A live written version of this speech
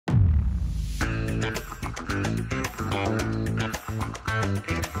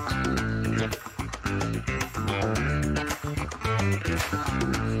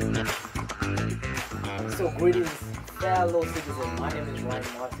Greetings, fellow citizens. My name is Ryan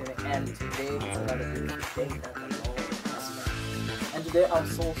Martin, and today is another beautiful day that the Lord has made. And today I'm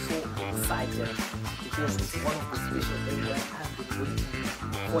so excited because it's one of the special days that I've been waiting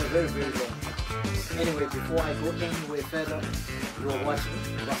for a very long time. Anyway, before I go anywhere further, you are watching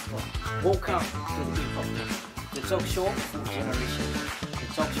Gospel. Welcome to the Hip the talk show for generations, the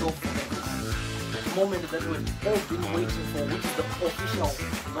talk show for everyone. The moment that we've all been waiting for, which is the official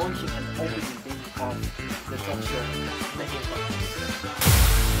launching and opening day of the talk show, the Hip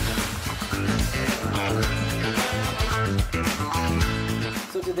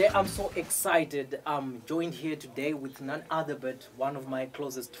So today I'm so excited. I'm joined here today with none other but one of my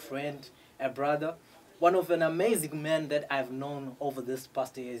closest friends, a brother, one of an amazing man that I've known over this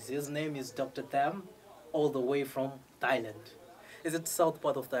past years. His name is Dr. Tham, all the way from Thailand. Is it south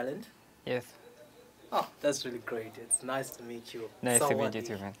part of Thailand? Yes. Oh, that's really great. It's nice to meet you. Nice to meet you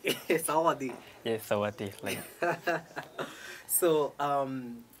too, man. Sawadee. Yes, Sawati. Like. So,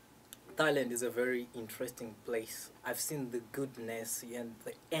 Thailand is a very interesting place. I've seen the goodness and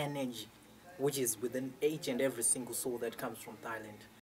the energy which is within each and every single soul that comes from Thailand.